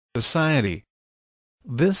society.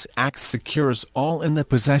 This act secures all in the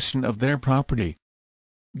possession of their property.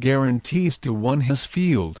 Guarantees to one his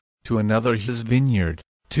field, to another his vineyard,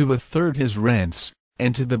 to a third his rents,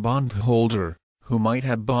 and to the bondholder, who might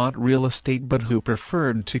have bought real estate but who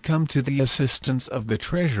preferred to come to the assistance of the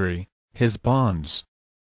Treasury, his bonds.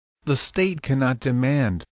 The state cannot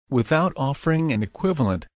demand, without offering an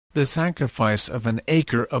equivalent, the sacrifice of an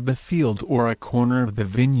acre of the field or a corner of the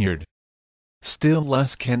vineyard. Still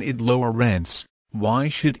less can it lower rents. Why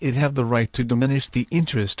should it have the right to diminish the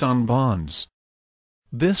interest on bonds?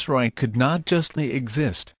 This right could not justly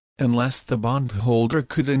exist, unless the bondholder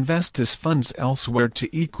could invest his funds elsewhere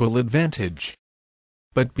to equal advantage.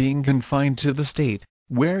 But being confined to the state,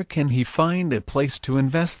 where can he find a place to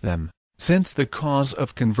invest them, since the cause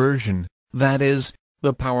of conversion, that is,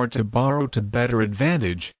 the power to borrow to better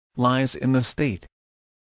advantage, lies in the state?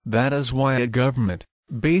 That is why a government,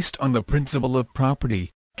 based on the principle of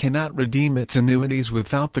property, cannot redeem its annuities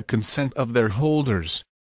without the consent of their holders.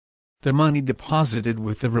 The money deposited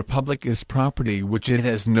with the Republic is property which it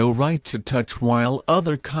has no right to touch while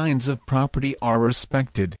other kinds of property are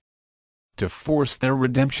respected. To force their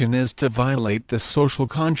redemption is to violate the social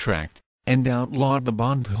contract, and outlaw the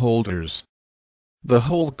bondholders. The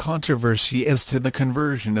whole controversy as to the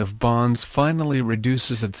conversion of bonds finally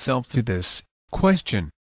reduces itself to this question.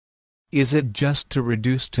 Is it just to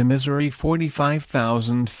reduce to misery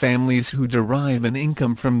 45,000 families who derive an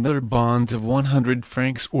income from their bonds of 100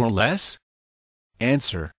 francs or less?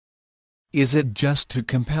 Answer. Is it just to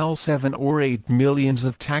compel 7 or 8 millions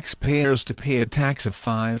of taxpayers to pay a tax of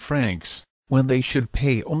 5 francs, when they should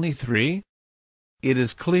pay only 3? It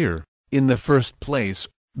is clear, in the first place,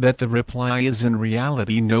 that the reply is in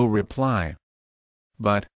reality no reply.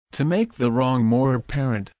 But, to make the wrong more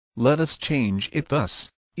apparent, let us change it thus.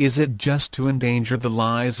 Is it just to endanger the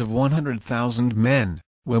lives of 100,000 men,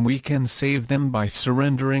 when we can save them by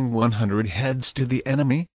surrendering 100 heads to the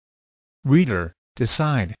enemy? Reader,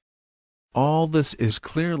 decide. All this is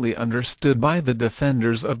clearly understood by the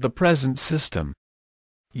defenders of the present system.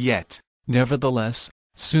 Yet, nevertheless,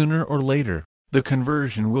 sooner or later, the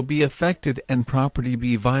conversion will be effected and property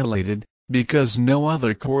be violated, because no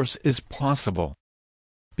other course is possible.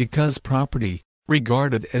 Because property,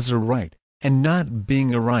 regarded as a right, and not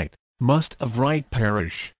being a right, must of right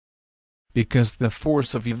perish. Because the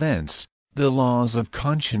force of events, the laws of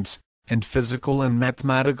conscience, and physical and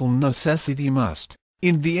mathematical necessity must,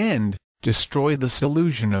 in the end, destroy this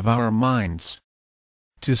illusion of our minds.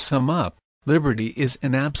 To sum up, liberty is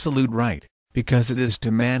an absolute right, because it is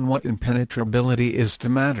to man what impenetrability is to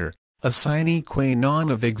matter, a sine qua non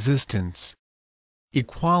of existence.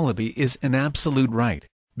 Equality is an absolute right,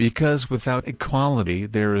 because without equality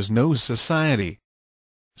there is no society.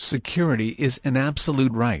 Security is an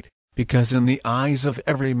absolute right, because in the eyes of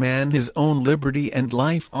every man his own liberty and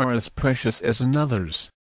life are as precious as another's.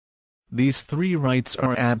 These 3 rights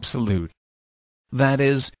are absolute. That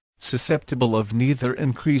is, susceptible of neither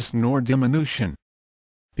increase nor diminution.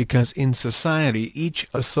 Because in society each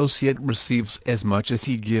associate receives as much as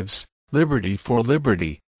he gives, liberty for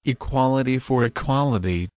liberty, equality for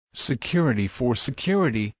equality, security for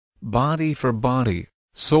security, body for body,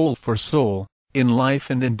 soul for soul, in life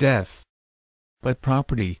and in death. But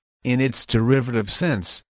property, in its derivative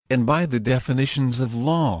sense, and by the definitions of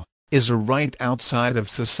law, is a right outside of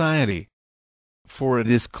society. For it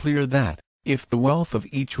is clear that, if the wealth of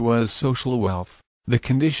each was social wealth, the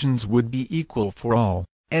conditions would be equal for all,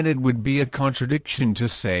 and it would be a contradiction to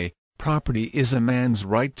say, property is a man's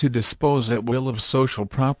right to dispose at will of social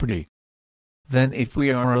property. Then if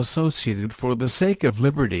we are associated for the sake of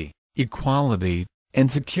liberty, equality, and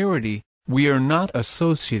security, we are not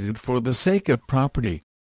associated for the sake of property.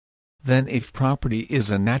 Then if property is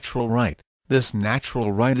a natural right, this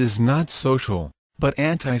natural right is not social, but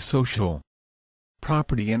antisocial.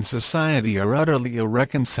 Property and society are utterly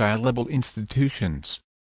irreconcilable institutions.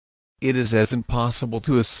 It is as impossible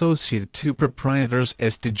to associate 2 proprietors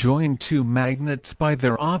as to join 2 magnets by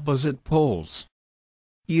their opposite poles.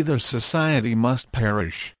 Either society must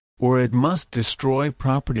perish, or it must destroy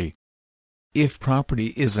property. If property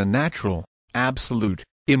is a natural, absolute,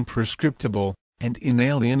 imprescriptible, and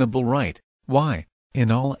inalienable right, why,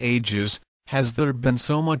 in all ages, has there been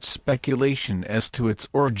so much speculation as to its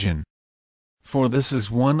origin? For this is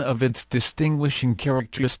one of its distinguishing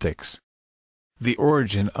characteristics. The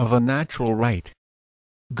origin of a natural right.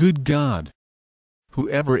 Good God!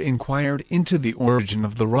 Whoever inquired into the origin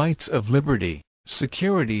of the rights of liberty,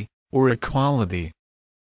 security, or equality?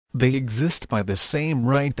 They exist by the same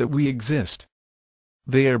right that we exist.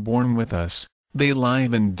 They are born with us, they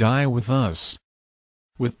live and die with us.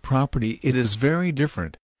 With property it is very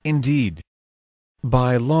different, Indeed,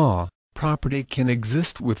 by law, property can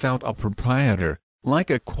exist without a proprietor, like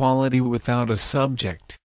a quality without a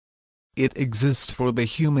subject. It exists for the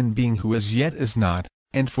human being who as yet is not,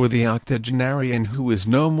 and for the octogenarian who is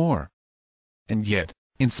no more. And yet,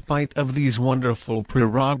 in spite of these wonderful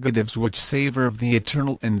prerogatives which savor of the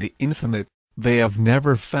eternal and the infinite, they have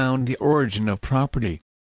never found the origin of property.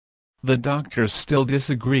 The doctors still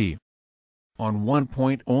disagree. On one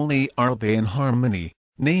point only are they in harmony,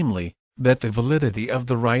 namely, that the validity of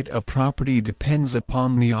the right of property depends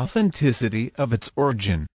upon the authenticity of its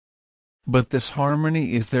origin. But this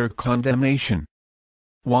harmony is their condemnation.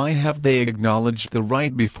 Why have they acknowledged the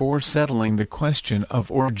right before settling the question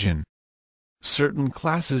of origin? Certain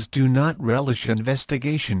classes do not relish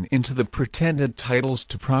investigation into the pretended titles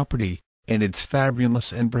to property, and its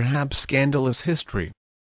fabulous and perhaps scandalous history.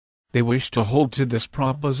 They wish to hold to this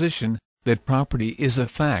proposition, that property is a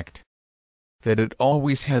fact. That it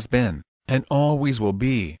always has been, and always will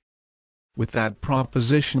be. With that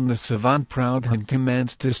proposition the savant Proudhon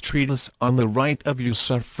commenced his treatise on the right of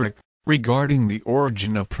usufruct, regarding the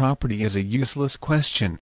origin of property as a useless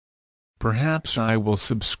question. Perhaps I will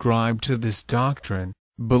subscribe to this doctrine,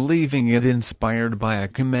 believing it inspired by a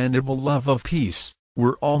commendable love of peace,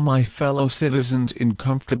 were all my fellow citizens in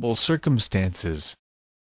comfortable circumstances.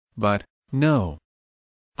 But, no.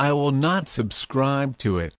 I will not subscribe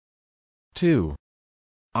to it. 2.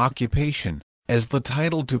 Occupation, as the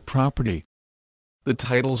title to property. The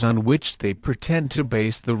titles on which they pretend to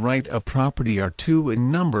base the right of property are two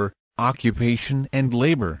in number, occupation and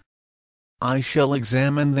labor. I shall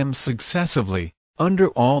examine them successively, under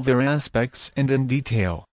all their aspects and in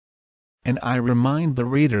detail. And I remind the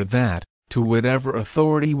reader that, to whatever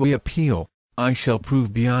authority we appeal, I shall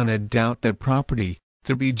prove beyond a doubt that property,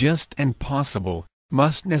 to be just and possible,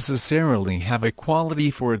 must necessarily have a quality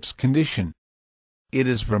for its condition. It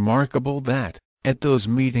is remarkable that, at those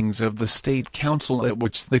meetings of the State Council at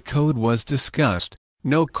which the Code was discussed,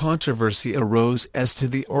 no controversy arose as to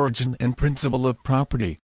the origin and principle of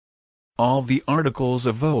property. All the articles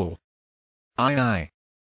of Vol. II.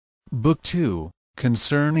 Book 2,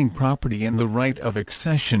 concerning property and the right of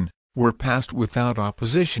accession, were passed without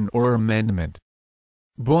opposition or amendment.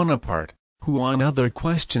 Bonaparte, who on other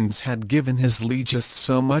questions had given his lieges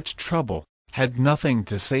so much trouble, had nothing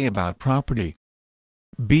to say about property.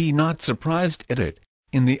 Be not surprised at it.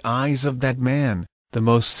 In the eyes of that man, the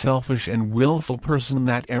most selfish and willful person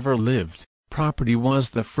that ever lived, property was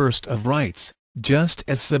the first of rights, just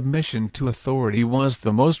as submission to authority was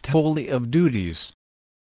the most holy of duties.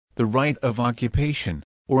 The right of occupation,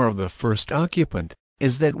 or of the first occupant,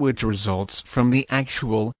 is that which results from the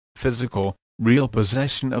actual, physical, real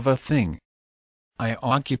possession of a thing. I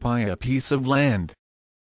occupy a piece of land.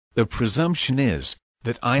 The presumption is,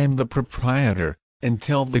 that I am the proprietor,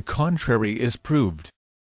 until the contrary is proved.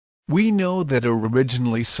 We know that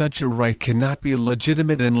originally such a right cannot be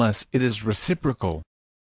legitimate unless it is reciprocal.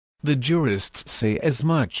 The jurists say as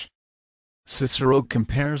much. Cicero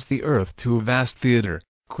compares the earth to a vast theatre,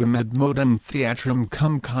 quim ad modum theatrum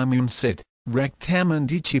cum commune sit,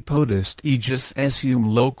 rectaменdici potest aegis essum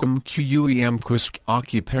locum quem quisque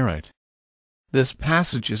occuparet. This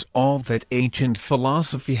passage is all that ancient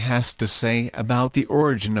philosophy has to say about the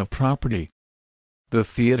origin of property. The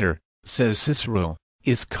theatre, says Cicero,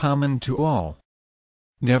 is common to all.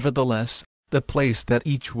 Nevertheless, the place that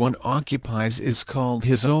each one occupies is called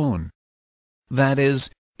his own. That is,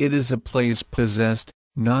 it is a place possessed,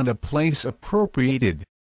 not a place appropriated.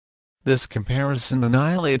 This comparison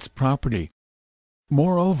annihilates property.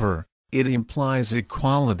 Moreover, it implies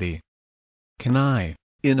equality. Can I,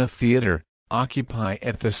 in a theatre, occupy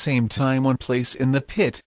at the same time one place in the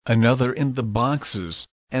pit, another in the boxes,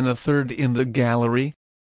 and a third in the gallery?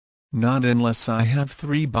 Not unless I have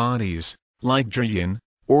three bodies, like Julian,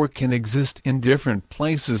 or can exist in different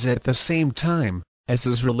places at the same time, as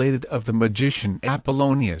is related of the magician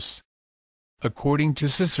Apollonius. According to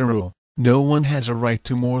Cicero, no one has a right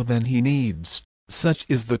to more than he needs. Such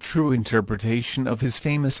is the true interpretation of his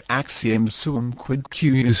famous axiom sum quid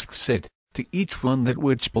cuiusque sit, to each one that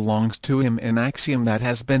which belongs to him, an axiom that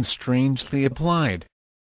has been strangely applied.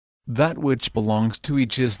 That which belongs to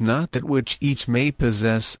each is not that which each may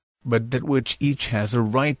possess, but that which each has a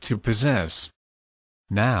right to possess.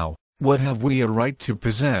 Now, what have we a right to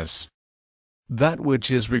possess? That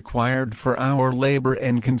which is required for our labor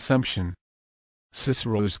and consumption.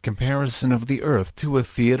 Cicero's comparison of the earth to a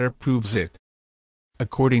theatre proves it.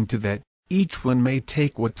 According to that, each one may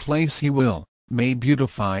take what place he will, may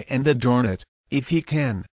beautify and adorn it, if he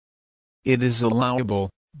can. It is allowable,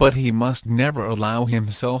 but he must never allow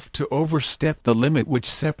himself to overstep the limit which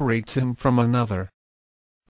separates him from another.